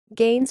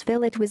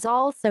Gainesville. It was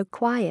all so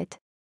quiet.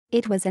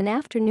 It was an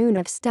afternoon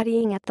of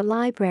studying at the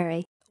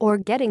library, or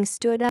getting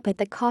stood up at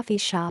the coffee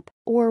shop,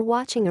 or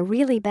watching a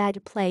really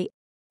bad play.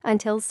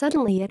 Until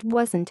suddenly it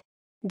wasn't.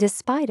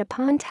 Despite a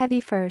punt-heavy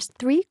first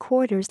three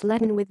quarters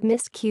leaden with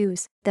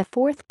miscues, the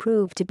fourth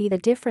proved to be the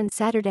difference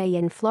Saturday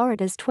in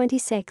Florida's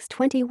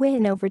 26-20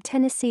 win over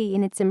Tennessee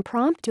in its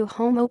impromptu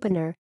home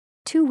opener.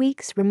 2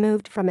 weeks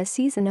removed from a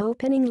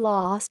season-opening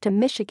loss to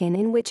Michigan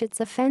in which its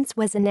offense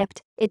was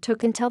inept, it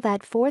took until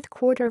that fourth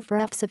quarter for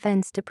F's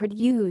offense to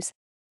produce.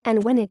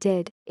 And when it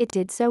did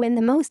so in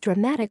the most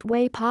dramatic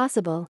way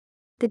possible.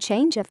 The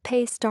change of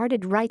pace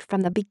started right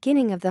from the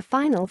beginning of the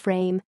final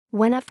frame,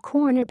 when F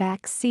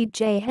cornerback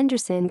CJ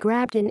Henderson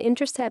grabbed an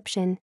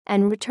interception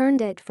and returned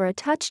it for a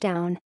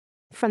touchdown.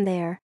 From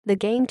there, the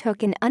game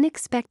took an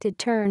unexpected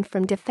turn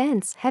from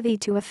defense-heavy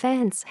to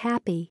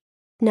offense-happy.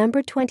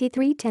 Number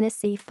 23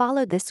 Tennessee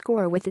followed the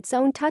score with its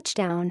own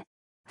touchdown.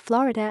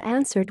 Florida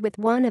answered with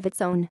one of its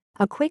own,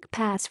 a quick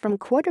pass from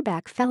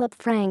quarterback Phillip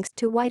Franks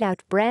to wideout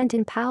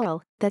Brandon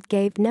Powell that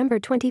gave number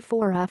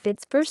 24 off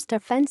its first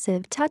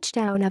offensive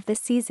touchdown of the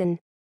season.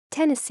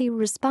 Tennessee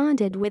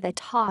responded with a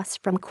toss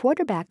from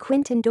quarterback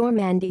Quinton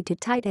Dormandy to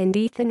tight end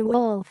Ethan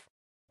Wolf.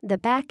 The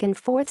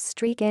back-and-forth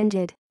streak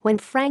ended when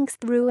Franks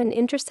threw an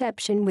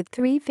interception with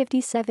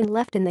 3:57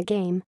 left in the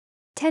game.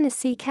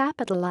 Tennessee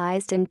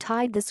capitalized and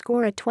tied the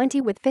score at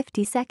 20 with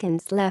 50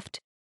 seconds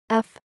left.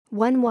 F.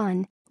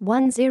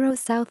 1-1-1-0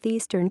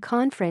 Southeastern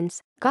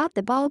Conference got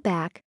the ball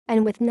back,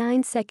 and with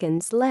 9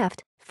 seconds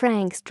left,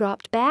 Franks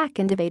dropped back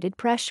and evaded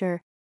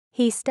pressure.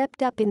 He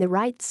stepped up in the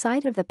right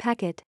side of the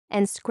pocket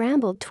and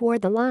scrambled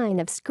toward the line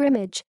of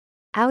scrimmage.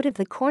 Out of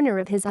the corner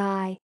of his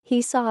eye,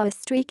 he saw a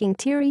streaking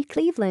Terry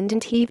Cleveland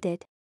and heaved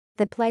it.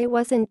 The play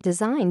wasn't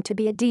designed to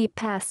be a deep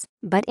pass,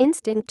 but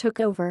instinct took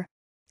over.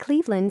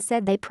 Cleveland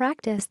said they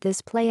practiced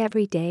this play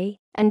every day,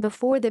 and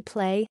before the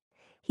play,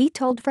 he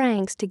told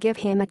Franks to give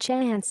him a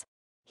chance.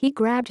 He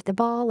grabbed the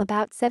ball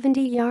about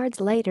 70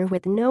 yards later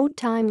with no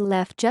time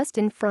left just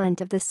in front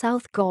of the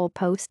south goal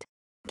post.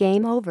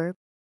 Game over.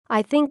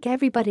 I think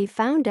everybody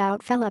found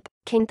out Phillip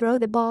can throw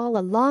the ball a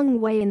long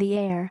way in the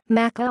air,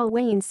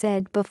 McElwain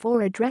said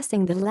before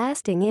addressing the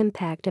lasting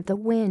impact of the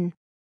win.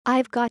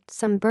 I've got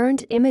some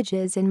burned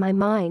images in my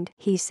mind,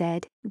 he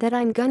said, that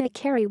I'm gonna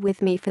carry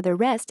with me for the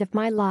rest of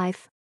my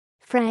life.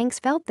 Franks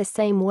felt the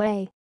same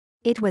way.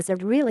 It was a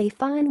really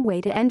fun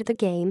way to end the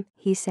game,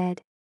 he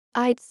said.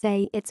 I'd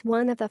say it's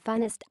one of the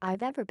funnest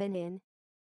I've ever been in.